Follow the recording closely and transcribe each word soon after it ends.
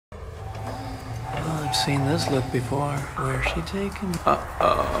I've seen this look before. Where's she taking me?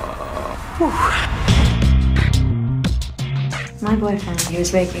 My boyfriend, he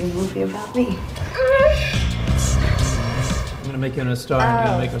was making a movie about me. I'm gonna make you a star and you're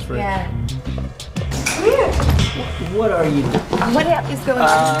gonna make us rich. Yeah. Come here. What are you? What is going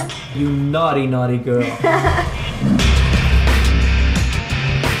on? You naughty, naughty girl.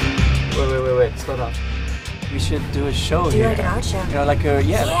 Wait, slow down. We should do a show Do here. like an art show. You know, like a,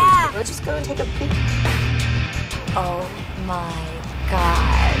 yeah. Yeah, we'll just go and take a peek. Oh my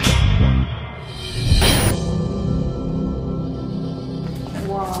God.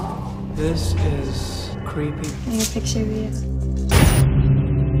 Whoa. This is creepy. I need a picture of you.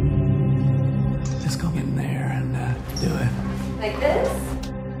 Let's go in there and do it. Like this?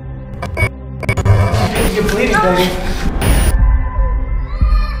 You're bleeding, baby.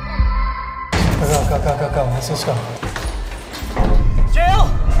 Go. Let's go. Jill!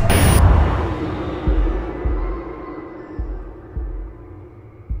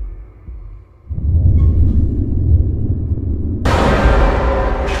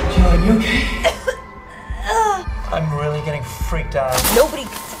 Jill, are you okay? I'm really getting freaked out. Nobody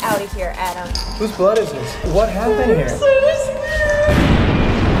gets out of here, Adam. Whose blood is this? What happened here? So